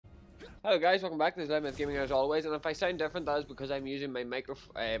Hello guys, welcome back. This is Lemon Gaming as always, and if I sound different, that is because I'm using my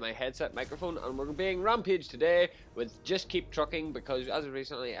my headset microphone, and we're being Rampage today with Just Keep Trucking because as of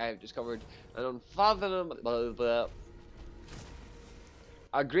recently I have discovered an unfathomable,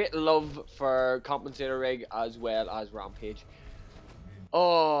 a great love for Compensator Rig as well as Rampage.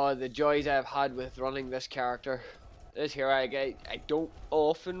 Oh, the joys I've had with running this character. This hero, I don't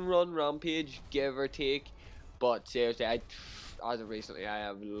often run Rampage, give or take, but seriously, as of recently, I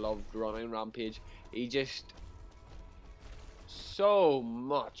have loved running Rampage. He just so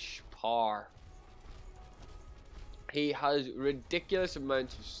much power. He has ridiculous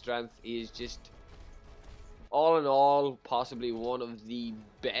amounts of strength. He is just, all in all, possibly one of the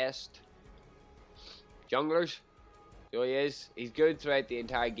best junglers. So he is. He's good throughout the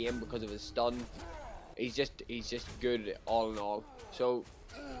entire game because of his stun. He's just good all in all. So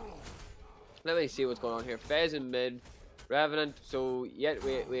let me see what's going on here. Fez in mid, Revenant. So yet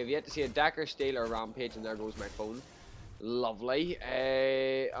we have yet to see a Dacker, Steel, or Rampage, and there goes my phone. Lovely.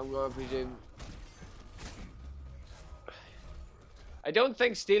 I'm gonna presume. I don't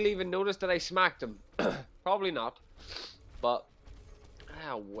think Steel even noticed that I smacked him. Probably not. But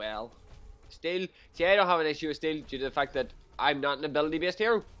well. Steel. See, I don't have an issue with Steel due to the fact that I'm not an ability-based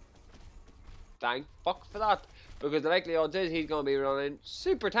hero. Thank fuck for that, because the likely odds is he's going to be running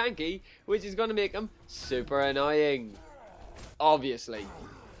super tanky, which is going to make him super annoying, obviously.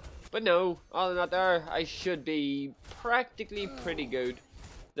 But no, other than that there, I should be practically pretty good.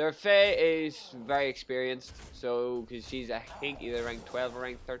 Their Faye is very experienced, so, because she's, I think, either rank 12 or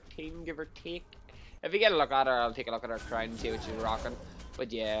rank 13, give or take. If you get a look at her, I'll take a look at her crown and see what she's rocking,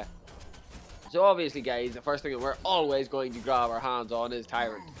 but yeah. So obviously guys, the first thing that we're always going to grab our hands on is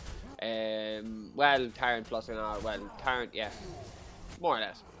Tyrant. Well, Tyrant plus Tyrant, yeah, more or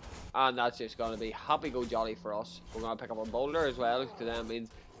less. And that's just going to be happy go jolly for us. We're going to pick up a boulder as well, because that means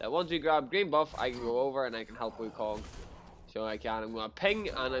that once we grab green buff, I can go over and I can help Wukong. So I'm going to ping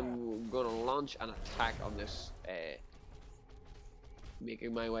and I'm going to launch an attack on this,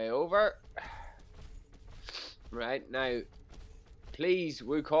 making my way over. Right, now, please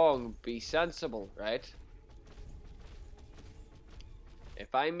Wukong, be sensible, right?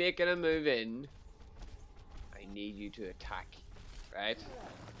 If I'm making a move in, I need you to attack, right?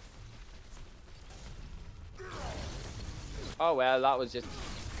 Oh well, that was just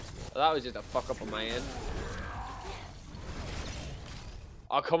a fuck up on my end.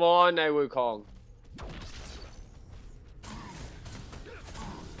 Oh come on now, Wukong.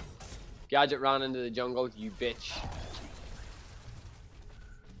 Gadget ran into the jungle, you bitch.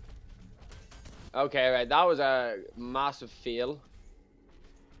 Okay, right, that was a massive fail.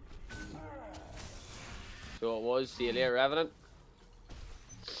 So it was Celia Revenant.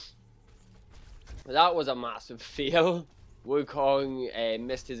 That was a massive fail. Wukong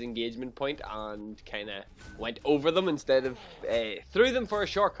missed his engagement point and kind of went over them instead of threw them for a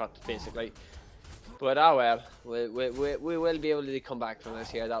shortcut, basically. But well, we will be able to come back from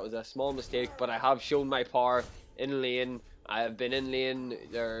this here. That was a small mistake, but I have shown my power in lane. I have been in lane.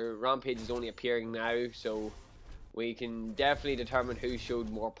 Their Rampage is only appearing now, so we can definitely determine who showed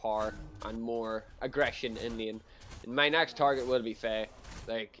more power and more aggression in lane. And my next target will be Faye.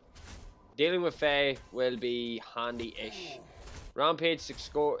 Like, dealing with Faye will be handy-ish. Rampage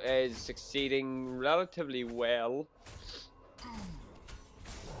is succeeding relatively well.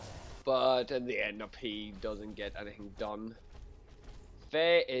 But in the end up, he doesn't get anything done.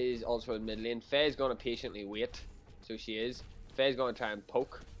 Faye is also in mid lane. Faye is going to patiently wait. So she is. Faye's going to try and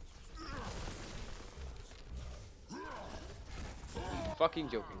poke. Fucking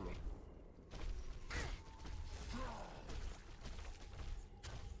joking me.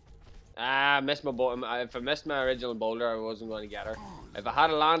 Missed my boulder. If I missed my original boulder, I wasn't going to get her. If I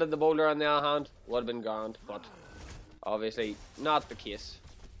had landed the boulder on the other hand, would have been grand, but obviously not the case.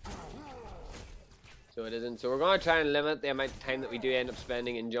 So it isn't. So we're going to try and limit the amount of time that we do end up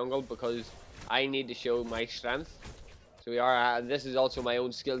spending in jungle because I need to show my strength. So we are. This is also my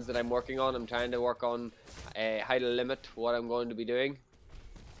own skills that I'm working on. I'm trying to work on how to limit what I'm going to be doing.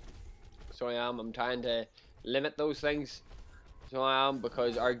 So I'm trying to limit those things. So I am,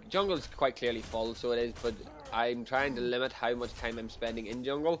 because our jungle is quite clearly full, so it is, but I'm trying to limit how much time I'm spending in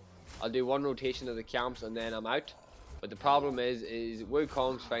jungle. I'll do one rotation of the camps and then I'm out. But the problem is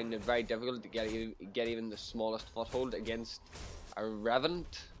Wukong's finding it very difficult to get even the smallest foothold against a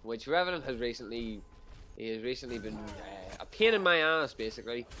Revenant, which Revenant has recently been a pain in my ass,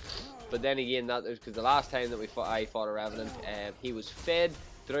 basically. But then again, that is because the last time that I fought a Revenant, he was fed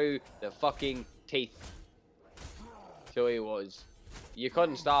through the fucking teeth. So he was. you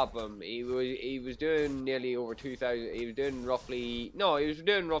couldn't stop him. He was doing nearly over 2,000. He was doing roughly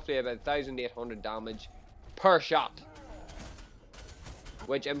about 1,800 damage per shot.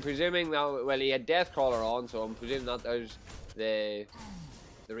 Which I'm presuming that, well, he had Deathcrawler on, so I'm presuming that there's the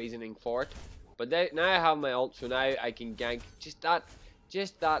reasoning for it. But now I have my ult, so now I can gank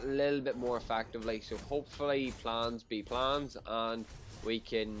just that little bit more effectively. So hopefully plans be plans, and we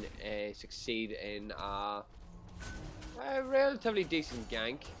can succeed in a relatively decent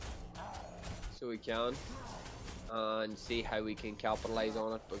gank. So we can, and see how we can capitalize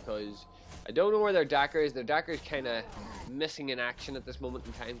on it, because I don't know where their Dacker is. Their Dacker is kind of missing in action at this moment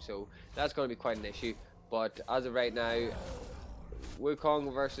in time, so that's going to be quite an issue. But as of right now,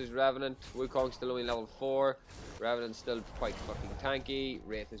 Wukong versus Revenant. Wukong's still only level 4. Revenant's still quite fucking tanky.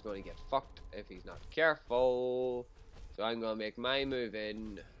 Wraith is going to get fucked if he's not careful. So I'm going to make my move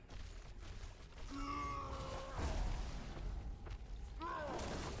in.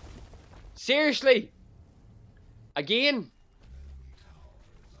 Seriously? Again?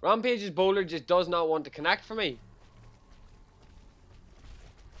 Rampage's bowler just does not want to connect for me.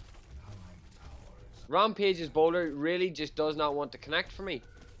 Rampage's bowler really just does not want to connect for me.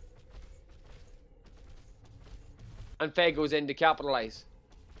 And Faye goes in to capitalize.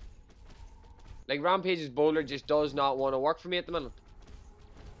 Like, Rampage's bowler just does not want to work for me at the minute.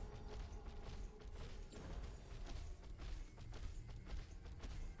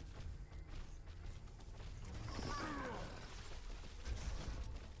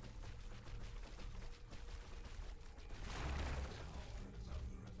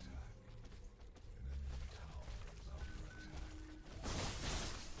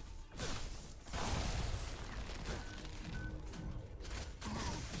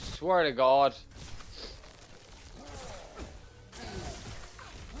 Swear to God.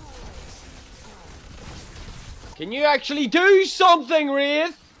 Can you actually do something,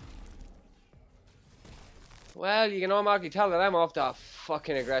 Wraith? Well, you can automatically tell that I'm off to a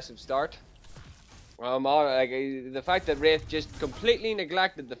fucking aggressive start. The fact that Wraith just completely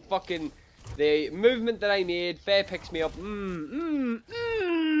neglected the movement that I made. Faye picks me up.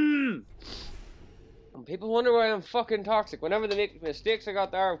 And people wonder why I'm fucking toxic. Whenever they make mistakes I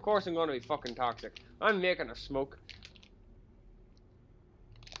got there, of course I'm gonna be fucking toxic. I'm making a smoke.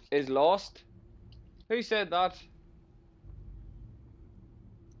 Is lost? Who said that?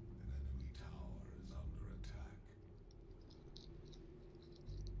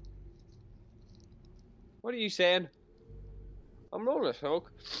 What are you saying? I'm rolling a smoke.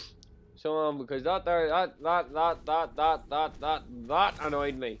 So because that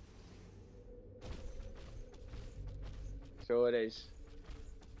annoyed me. So it is.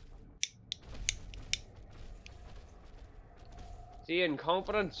 See, in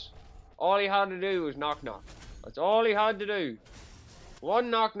confidence, all he had to do was knock knock. That's all he had to do. One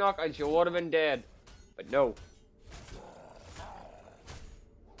knock knock and she would have been dead. But no.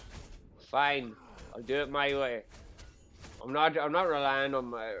 Fine. I'll do it my way. I'm not relying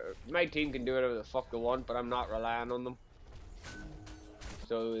on my team can do whatever the fuck they want, but I'm not relying on them.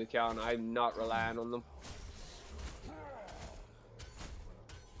 So they can. I'm not relying on them.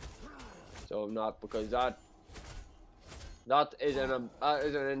 So I'm not, because that is an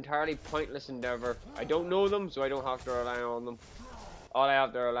entirely pointless endeavor. I don't know them, so I don't have to rely on them. All I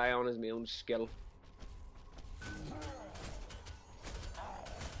have to rely on is my own skill.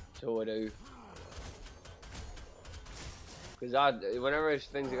 So I do. Because whenever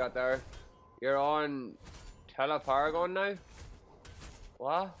things I got there, you're on Paragon now?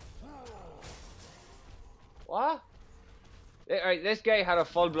 What? What? Alright, this guy had a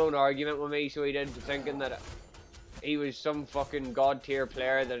full-blown argument with me, so he did, thinking that he was some fucking god tier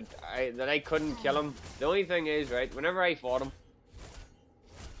player that I couldn't kill him. The only thing is, right, whenever I fought him,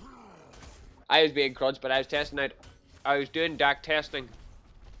 I was being crudge, but I was testing out. I was doing DAC testing,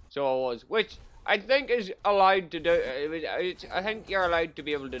 so I was, which I think is allowed to do. I think you're allowed to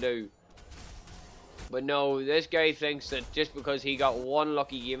be able to do. But no, this guy thinks that just because he got one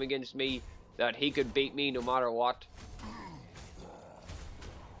lucky game against me, that he could beat me no matter what.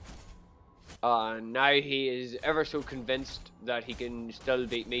 Now he is ever so convinced that he can still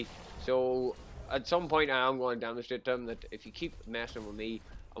beat me. So at some point I am going to demonstrate to him that if you keep messing with me,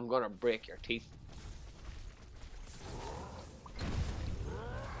 I'm going to break your teeth.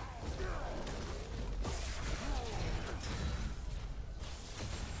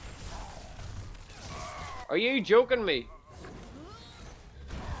 Are you joking me?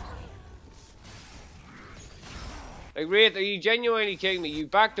 Like, Wraith, are you genuinely kidding me? You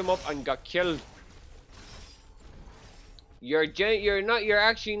backed him up and got killed. You're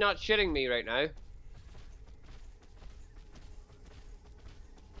actually not shitting me right now.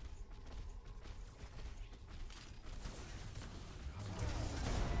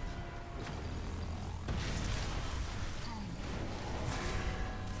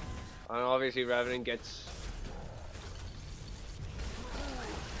 And obviously Revenant gets...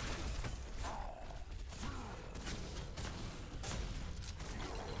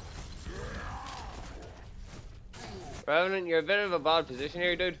 Revenant, you're a bit of a bad position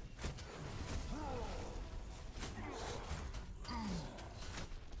here, dude.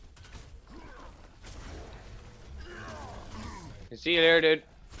 See you there, dude.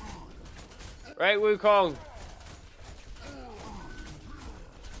 Right, Wukong.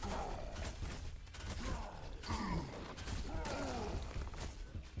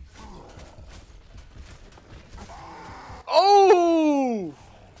 Oh!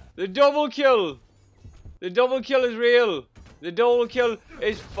 The double kill! The double kill is real! The double kill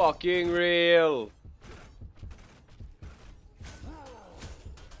is fucking real!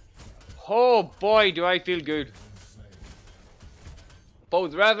 Oh boy, do I feel good.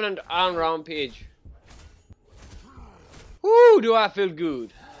 Both Revenant and Rampage. Woo, do I feel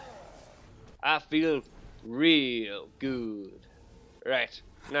good. I feel real good. Right,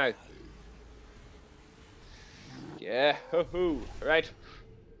 now. Yeah, hoo-hoo. Right.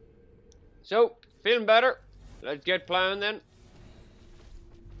 So, feeling better. Let's get playing then.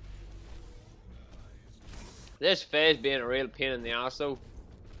 This phase being a real pain in the ass though.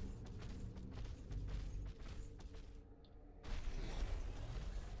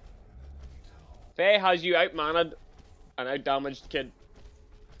 Faye has you outmanaged and outdamaged, kid.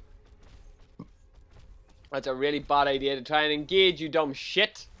 That's a really bad idea to try and engage, you dumb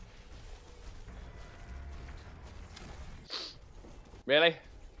shit. Really?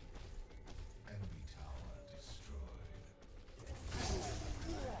 Enemy tower destroyed.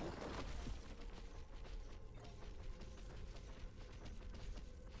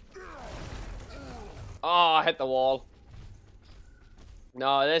 Oh, I hit the wall.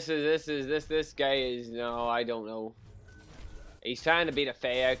 No, this guy is, no, I don't know. He's trying to beat a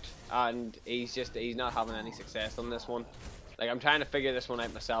Faye out, and he's not having any success on this one. Like, I'm trying to figure this one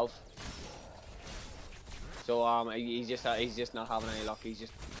out myself. So, he's just not having any luck. He's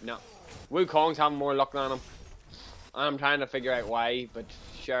just, no. Wukong's having more luck than him. I'm trying to figure out why, but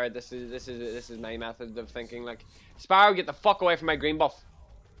sure, this is my method of thinking. Like, Sparrow, get the fuck away from my green buff.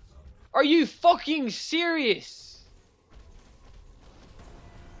 Are you fucking serious?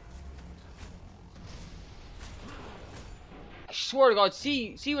 I swear to God,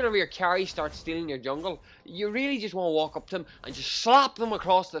 see whenever your carry starts stealing your jungle, you really just want to walk up to them and just slap them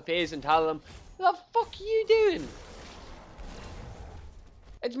across the face and tell them, "The fuck are you doing?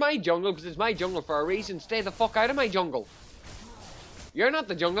 It's my jungle because it's my jungle for a reason. Stay the fuck out of my jungle. You're not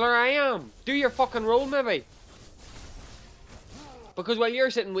the jungler, I am. Do your fucking role, maybe. Because while you're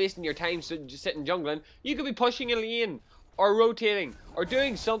sitting wasting your time just sitting jungling, you could be pushing a lane, or rotating, or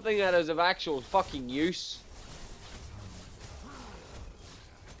doing something that is of actual fucking use."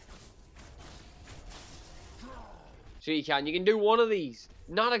 So you can do one of these.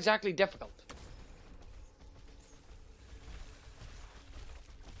 Not exactly difficult.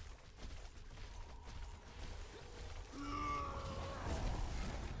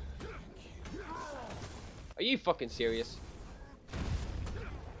 Are you fucking serious?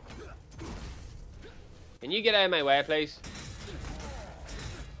 Can you get out of my way, please?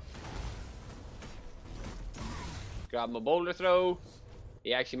 Grab my boulder throw.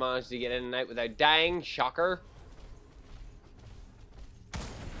 He actually managed to get in and out without dying. Shocker.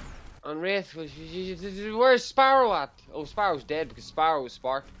 And Wraith was... Where's Sparrow at? Oh, Sparrow's dead because Sparrow was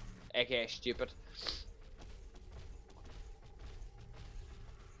Spark. AKA stupid.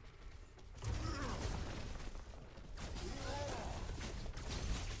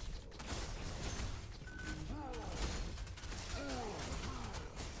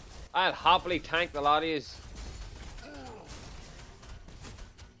 I'll happily tank the lot of yous.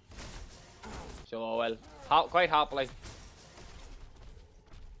 So, well, quite happily.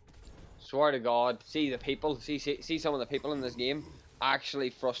 Swear to God, see the people, see some of the people in this game actually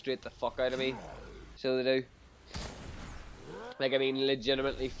frustrate the fuck out of me. So they do. Like, I mean,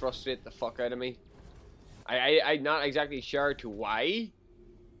 legitimately frustrate the fuck out of me. I'm not exactly sure to why.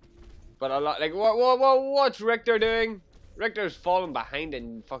 But a lot, like, what's Richter doing? Richter's falling behind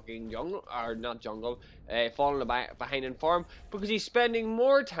in fucking jungle, or not jungle, falling behind in farm because he's spending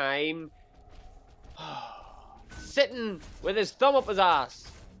more time sitting with his thumb up his ass.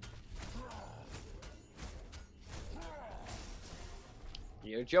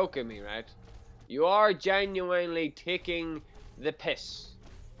 You're joking me, right? You are genuinely taking the piss.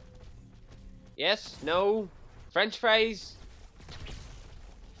 Yes? No? French fries?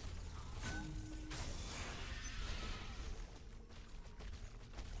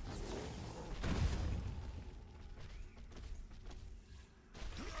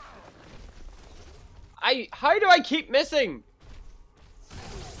 How do I keep missing?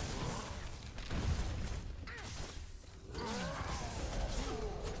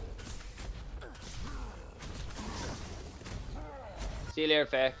 See you later,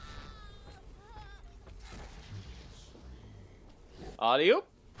 Faye. Alley-oop.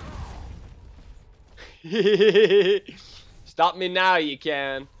 Stop me now, you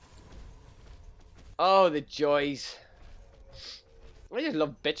can. Oh, the joys. I just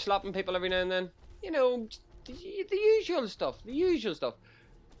love bitch slapping people every now and then. You know, the usual stuff. The usual stuff.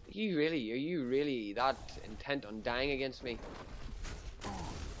 Are you really that intent on dying against me?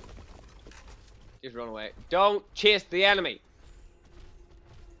 Just run away. Don't chase the enemy.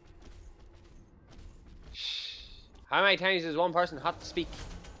 Shh. How many times does one person have to speak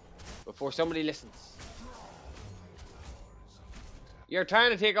before somebody listens? You're trying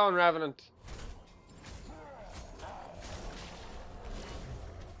to take on Revenant.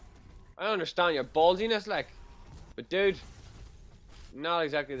 I understand your ballsiness, like, but dude, not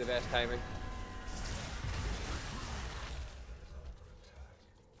exactly the best timing.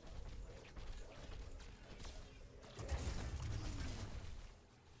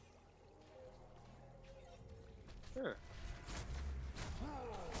 Huh.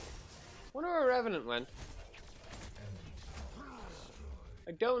 Wonder where Revenant went.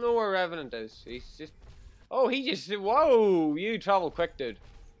 I don't know where Revenant is. He's just... Oh, he just... Whoa! You travel quick, dude.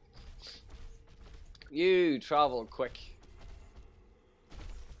 You travel quick.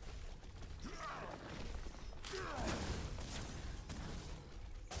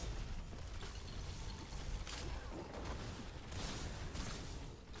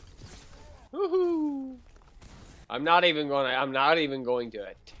 Woohoo! I'm not even going to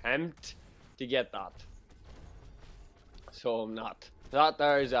attempt to get that. So I'm not. That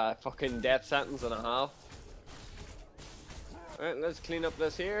there's a fucking death sentence and a half. Alright, let's clean up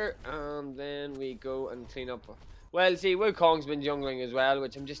this here, and then we go and clean up. Well, see, Wukong's been jungling as well,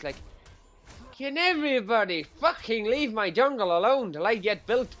 which I'm just like, can everybody fucking leave my jungle alone till I get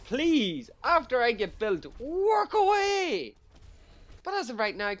built, please? After I get built, work away! But as of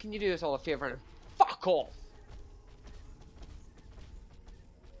right now, can you do us all a favour and fuck off?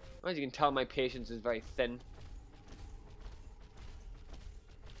 As you can tell, my patience is very thin.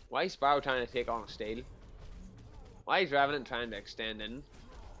 Why is Sparrow trying to take on a Steel? Why is Revenant trying to extend in?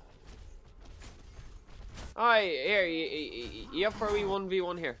 Oh, here, you up for a wee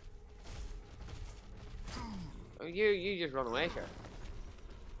 1v1 here? Oh, you just run away, sure.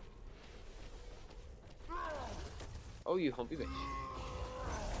 Oh, you humpy bitch.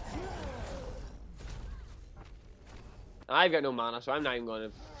 I've got no mana, so I'm not even going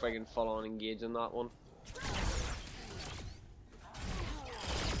to friggin' full on engage in that one.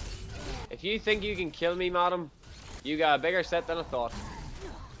 If you think you can kill me, madam, you got a bigger set than I thought.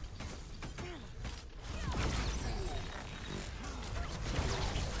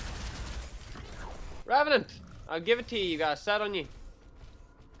 Revenant, I'll give it to you. You got a set on you.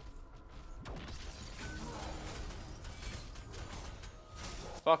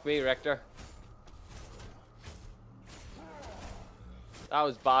 Fuck me, Richter. That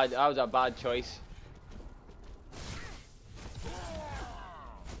was bad. That was a bad choice.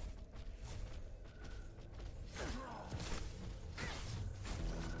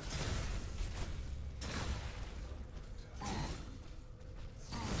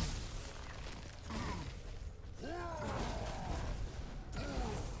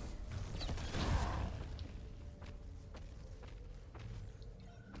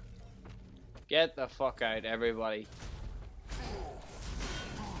 Get the fuck out, everybody.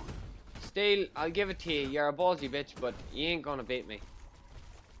 Steel, I'll give it to you. You're a ballsy bitch, but you ain't gonna beat me.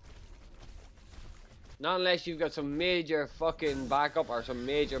 Not unless you've got some major fucking backup or some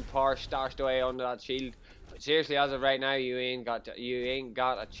major power stashed away under that shield. But seriously, as of right now, you ain't got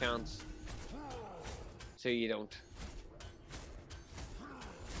a chance. So you don't.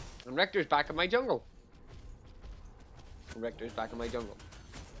 And Richter's back in my jungle. Richter's back in my jungle.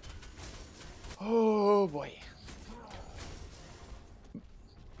 Oh boy.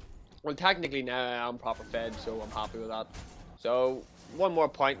 Well, technically now I'm proper fed, so I'm happy with that. So, one more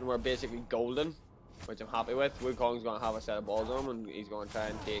point and we're basically golden, which I'm happy with. Wukong's going to have a set of balls on him and he's going to try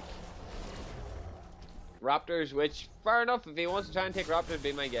and take Raptors, which, fair enough, if he wants to try and take Raptors,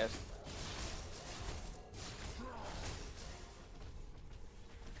 be my guest.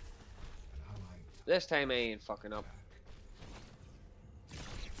 This time I ain't fucking up.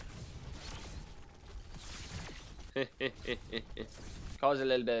 Cause a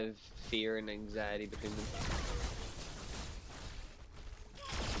little bit of fear and anxiety between them.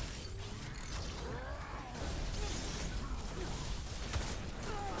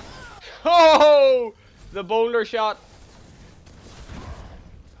 Oh! The boulder shot.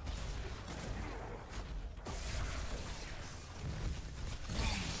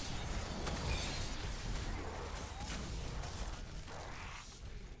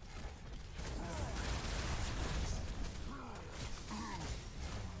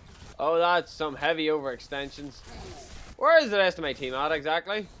 Oh, that's some heavy overextensions. Where is the rest of my team at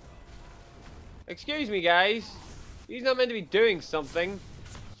exactly? Excuse me, guys. He's not meant to be doing something.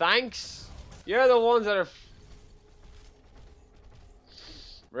 Thanks. You're the ones that are...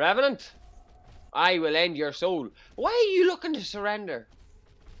 Revenant, I will end your soul. Why are you looking to surrender?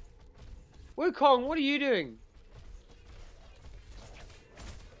 Wukong, what are you doing?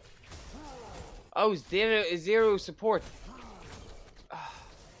 Oh, zero support.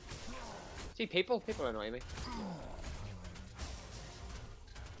 See, people annoy me.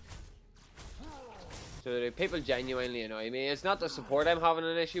 So the people genuinely annoy me. It's not the support I'm having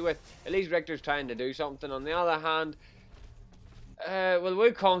an issue with. At least Richter's trying to do something. On the other hand, well,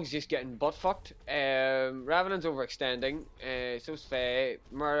 Wukong's just getting butt fucked. Revenant's overextending. So's Faye.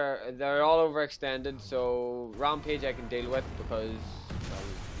 Murder, they're all overextended. So Rampage I can deal with because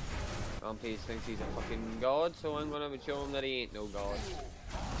well, Rampage thinks he's a fucking god. So I'm gonna show him that he ain't no god.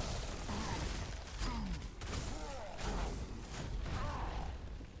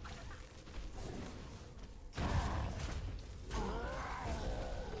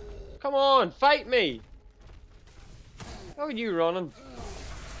 Come on, fight me! How are you running?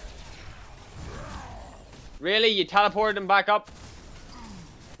 Really? You teleported him back up?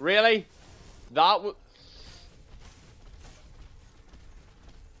 Really? That would...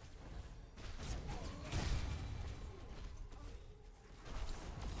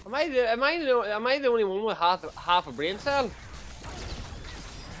 Am I the only one with half a brain cell?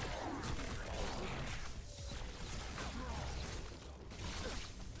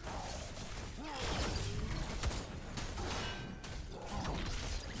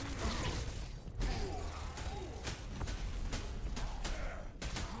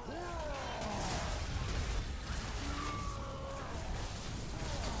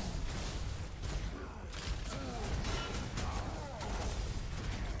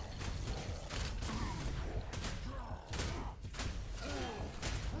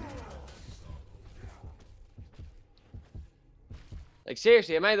 Like,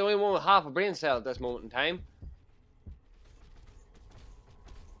 seriously, am I the only one with half a brain cell at this moment in time?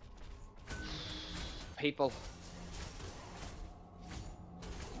 People.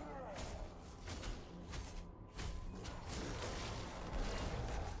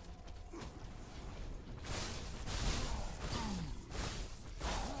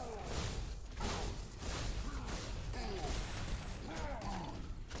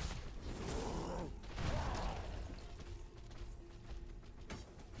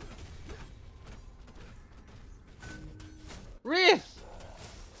 Wraith!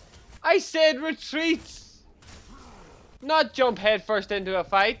 I said retreat! Not jump headfirst into a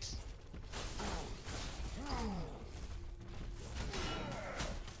fight.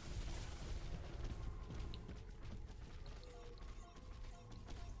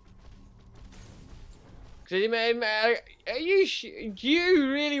 Do you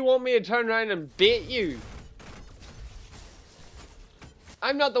really want me to turn around and bait you?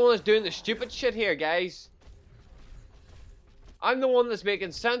 I'm not the one that's doing the stupid shit here, guys. I'm the one that's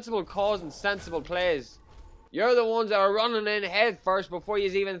making sensible calls and sensible plays. You're the ones that are running in head first before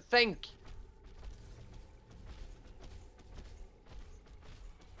you even think.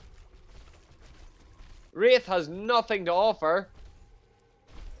 Wraith has nothing to offer.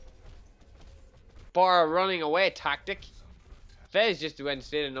 Bar a running away tactic. Fez just went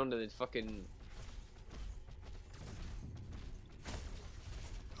straight in under the fucking...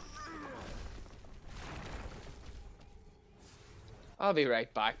 I'll be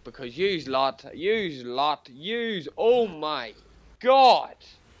right back because use oh my god.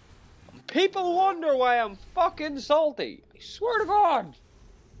 People wonder why I'm fucking salty. I swear to god.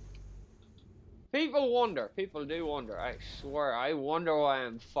 People wonder. People do wonder. I swear. I wonder why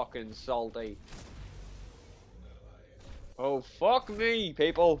I'm fucking salty. Oh fuck me,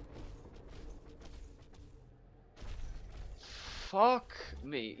 people. Fuck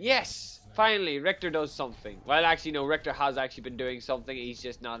me. Yes! Finally, Richter does something. Well, actually, no, Richter has actually been doing something. He's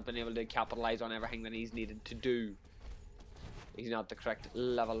just not been able to capitalize on everything that he's needed to do. He's not the correct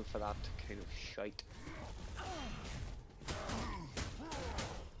level for that kind of shite.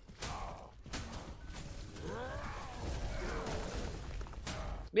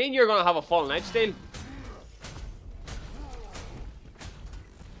 Me and you're gonna have a fall night still. You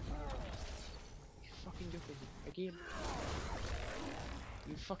fucking joking again.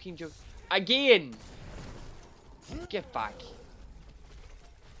 You fucking joke again. Get back.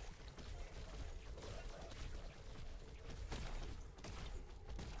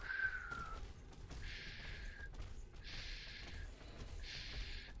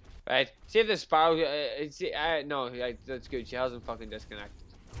 Right, see if the Sparrow. No, that's good. She hasn't fucking disconnected.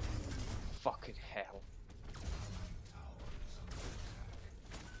 Fucking hell.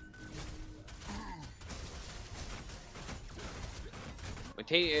 My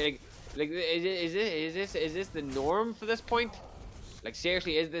team, like, is this the norm for this point? Like,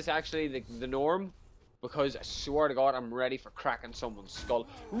 seriously, is this actually the norm? Because I swear to God, I'm ready for cracking someone's skull.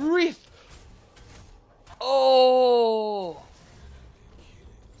 Reef. Oh.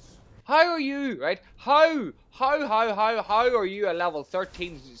 How are you, right? How are you a level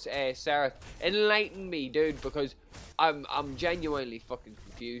 13 Seraph? Enlighten me, dude, because I'm genuinely fucking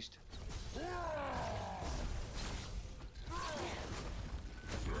confused.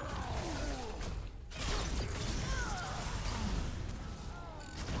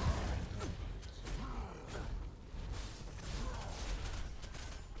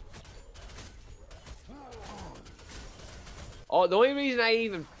 Oh, the only reason I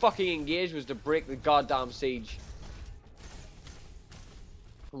even fucking engaged was to break the goddamn siege.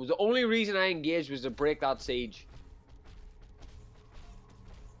 It was the only reason I engaged was to break that siege.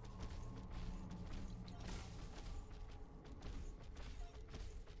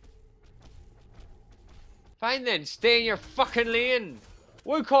 Fine then, stay in your fucking lane.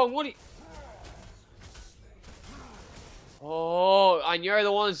 Wukong, what are you... Oh, and you're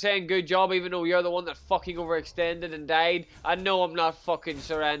the one saying good job even though you're the one that fucking overextended and died. I know I'm not fucking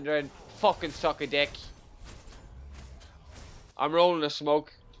surrendering. Fucking suck a dick. I'm rolling the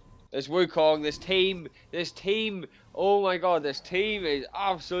smoke. This Wukong, this team, oh my god, this team is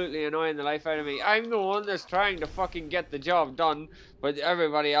absolutely annoying the life out of me. I'm the one that's trying to fucking get the job done, but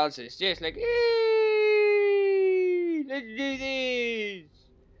everybody else is just like, "Eee, let's do this."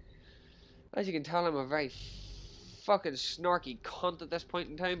 As you can tell, I'm a very fucking snarky cunt at this point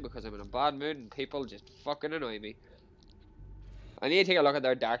in time because I'm in a bad mood and people just fucking annoy me. I need to take a look at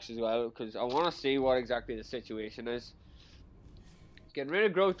their decks as well because I want to see what exactly the situation is. Getting rid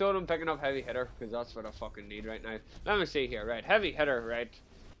of growth totem, picking up heavy hitter because that's what I fucking need right now. Let me see here, right? Heavy hitter, right?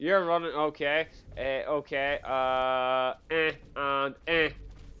 You're running, okay, okay, and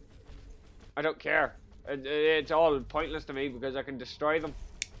I don't care. It's all pointless to me because I can destroy them.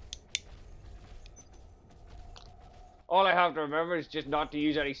 All I have to remember is just not to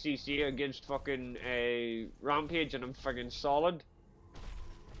use any CC against fucking Rampage and I'm fucking solid.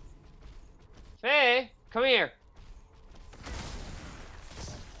 Hey, come here.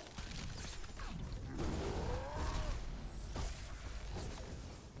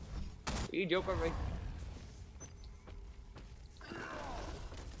 Are you joking me?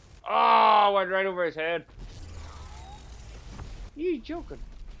 Oh, went right over his head. Are you joking?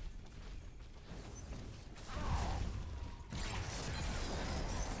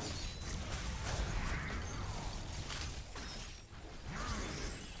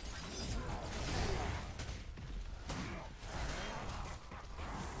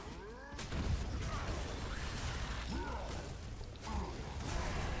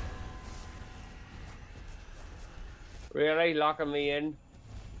 Really? Locking me in?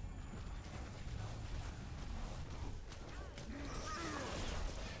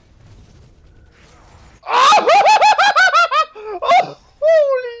 Oh! Oh!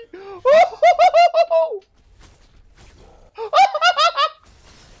 Holy!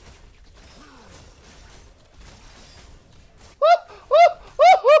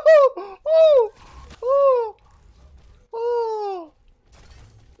 Oh!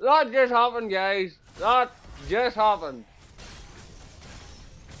 That just happened, guys. That just happened.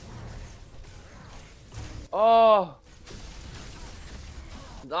 Oh,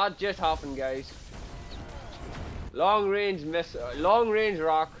 that just happened, guys. Long range miss, long range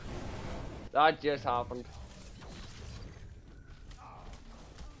rock. That just happened.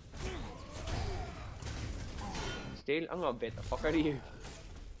 Steel, I'm gonna beat the fuck out of you.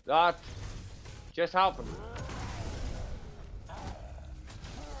 That just happened.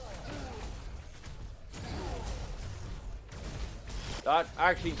 That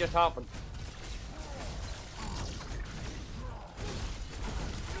actually just happened.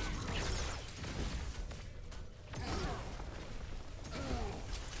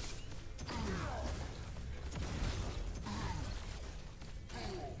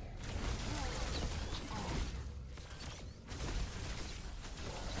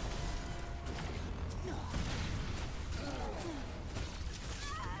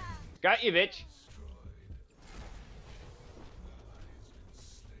 Got you, bitch.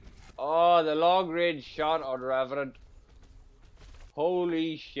 Oh, the long range shot on Revenant.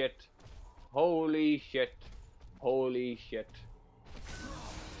 Holy shit. Holy shit. Holy shit.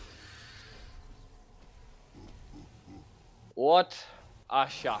 What a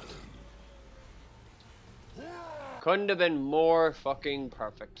shot. Couldn't have been more fucking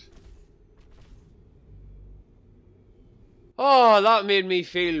perfect. Oh, that made me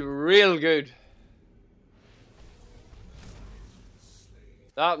feel real good.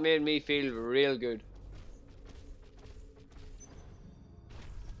 That made me feel real good.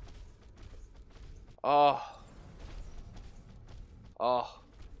 Oh. Oh.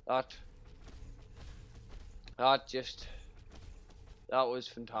 That was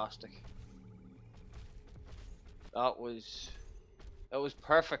fantastic. That was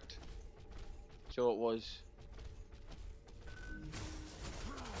perfect. So it was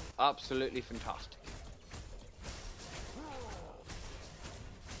absolutely fantastic.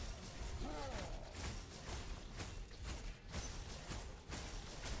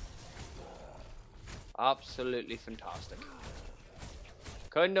 Absolutely fantastic.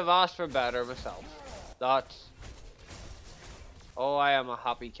 Couldn't have asked for better myself. That's... Oh, I am a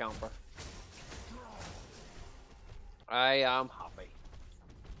happy camper. I am happy.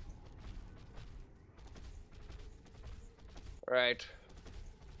 Right.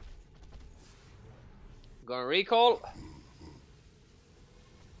 I'm gonna recall.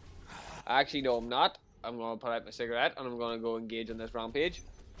 Actually, no, I'm not. I'm gonna put out my cigarette and I'm gonna go engage in this rampage.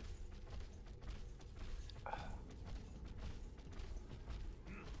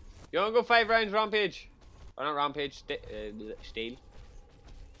 You wanna go 5 rounds rampage? Or not rampage, steel.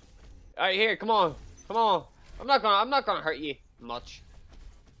 Alright, here, come on. Come on. I'm not gonna hurt you much.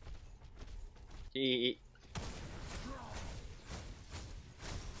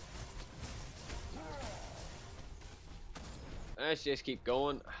 Let's just keep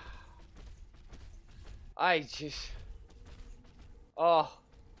going. Oh.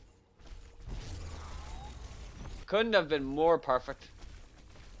 Couldn't have been more perfect.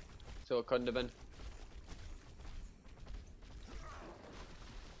 So it couldn't have been.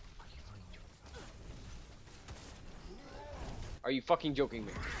 Are you fucking joking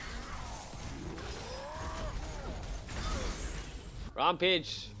me?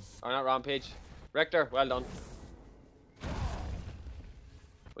 Rampage. Or not Rampage. Richter, well done.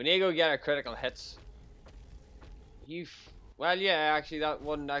 We need to go get our critical hits. Well, yeah, actually, that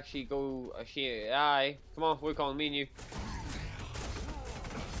wouldn't actually go. Aye. Come on, we're calling me and you.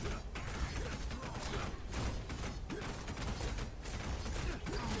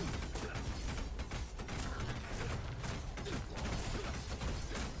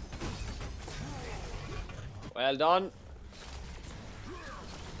 Well done.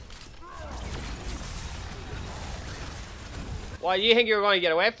 Why, you think you were going to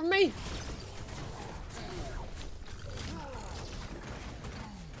get away from me?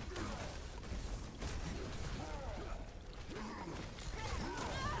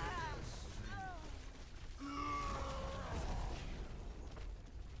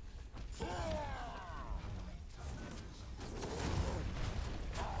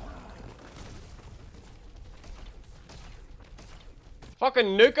 Fucking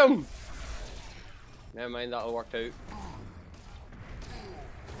nuke him! Never mind, that'll work out.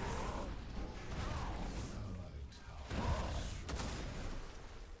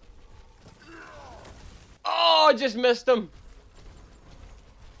 Oh, I just missed him!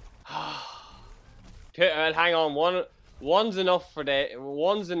 Well, hang on, one's enough for today.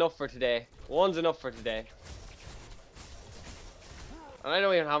 One's enough for today. One's enough for today. And I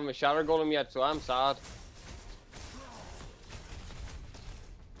don't even have my shatter golem yet, so I'm sad.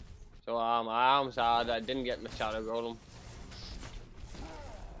 So I'm sad I didn't get my shadow golem.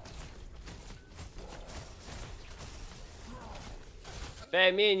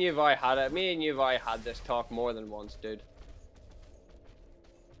 Hey, me and you've already had it. Me and you've already had this talk more than once, dude.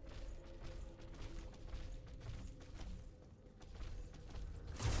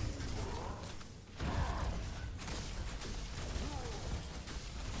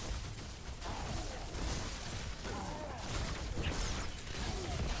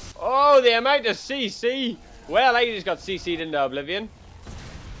 Oh, the amount of CC! Well, I just got CC'd into oblivion.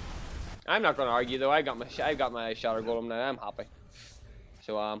 I'm not gonna argue though. I got my shatter golem now. I'm happy.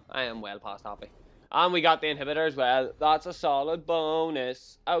 So I am well past happy. And we got the inhibitor as well. That's a solid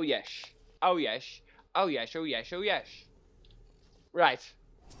bonus. Oh yes. Oh yes. Oh yes. Oh yes. Oh yes. Right.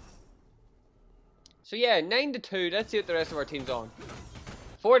 So yeah, 9-2. Let's see what the rest of our team's on.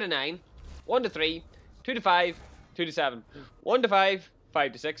 4-9, 1-3, 2-5, 2-7, 1-5,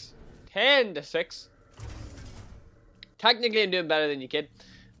 5-6, 10-6. Technically, I'm doing better than you, kid.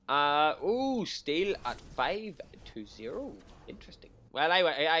 Ooh, steel at 5-0. Interesting. Well,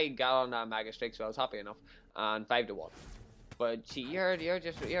 I got on that mega streak, so I was happy enough. And 5-1. But see, you're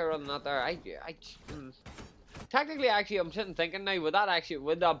running out there. Technically, actually, I'm sitting thinking now. Would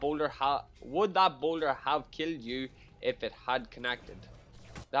that boulder have killed you if it had connected?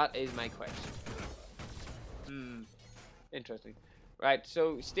 That is my question. Interesting. Right.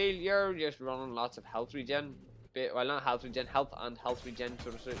 So, Steel, you're just running lots of health regen. Well, not health regen, health and health regen,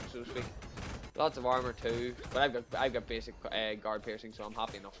 so to speak. Lots of armor too, but I've got basic guard piercing, so I'm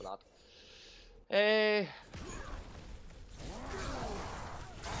happy enough for that.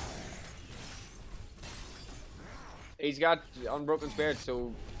 He's got unbroken spirit,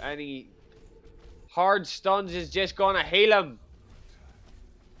 so any hard stuns is just gonna heal him.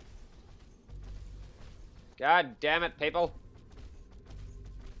 God damn it, people!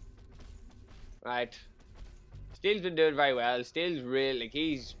 Right. Steel's been doing very well. Steel's real, like,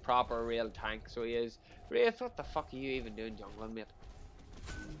 he's proper real tank, so he is. Wraith, what the fuck are you even doing jungling, mate?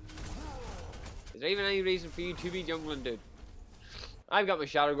 Is there even any reason for you to be jungling, dude? I've got my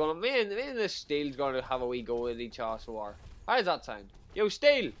shadow going. Man, this Steel's going to have a wee go at each other war. How does that sound? Yo,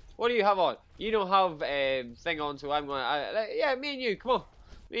 Steel, what do you have on? You don't have thing on, so I'm going to... yeah, me and you, come on.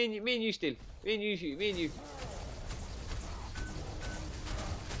 Me and you, Steel. Me and you.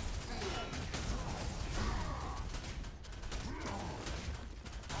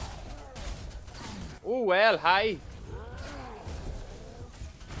 Oh, well, hi.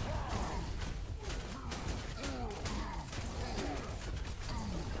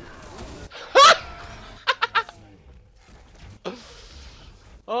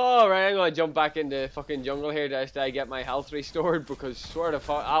 Oh, right, I'm gonna jump back into fucking jungle here just to get my health restored, because swear to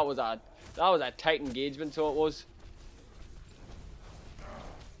fuck, that was a tight engagement, so it was.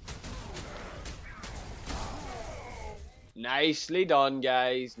 Nicely done,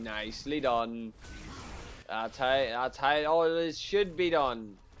 guys. Nicely done. That's how all this should be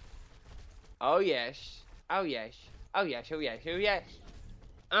done. Oh yes. Oh yes. Oh yes. Oh yes. Oh yes.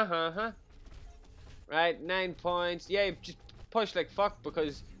 Huh. Right, 9 points. Yeah, just push like fuck,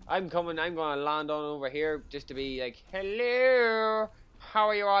 because I'm gonna land on over here just to be like, hello, how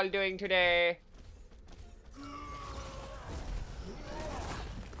are you all doing today?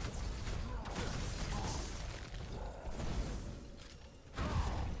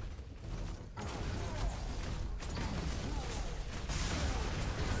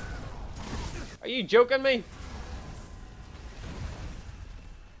 Are you joking me?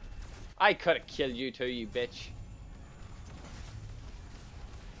 I could have killed you too, you bitch.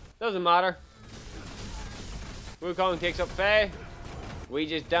 Doesn't matter. Wukong takes up Faye. We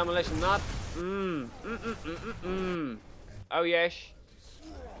just demolition that. Oh yes.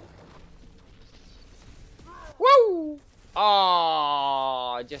 Woo!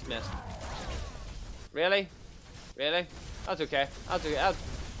 Oh, I just missed. Really? Really? That's okay. That's okay. That's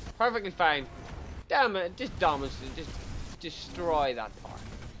perfectly fine. Damn it! Just dominate. Just destroy that part.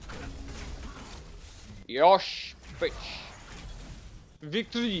 Yosh, bitch.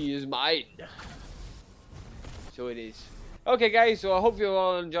 Victory is mine. So it is. Okay, guys, so I hope you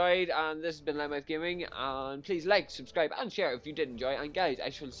all enjoyed, and this has been Lightmouth Gaming, and please like, subscribe, and share if you did enjoy, and guys,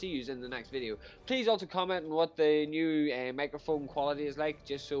 I shall see you in the next video. Please also comment on what the new microphone quality is like,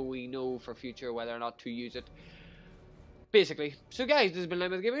 just so we know for future whether or not to use it. Basically. So guys, this has been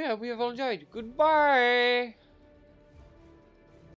Lightmouth Gaming, I hope you have all enjoyed. Goodbye!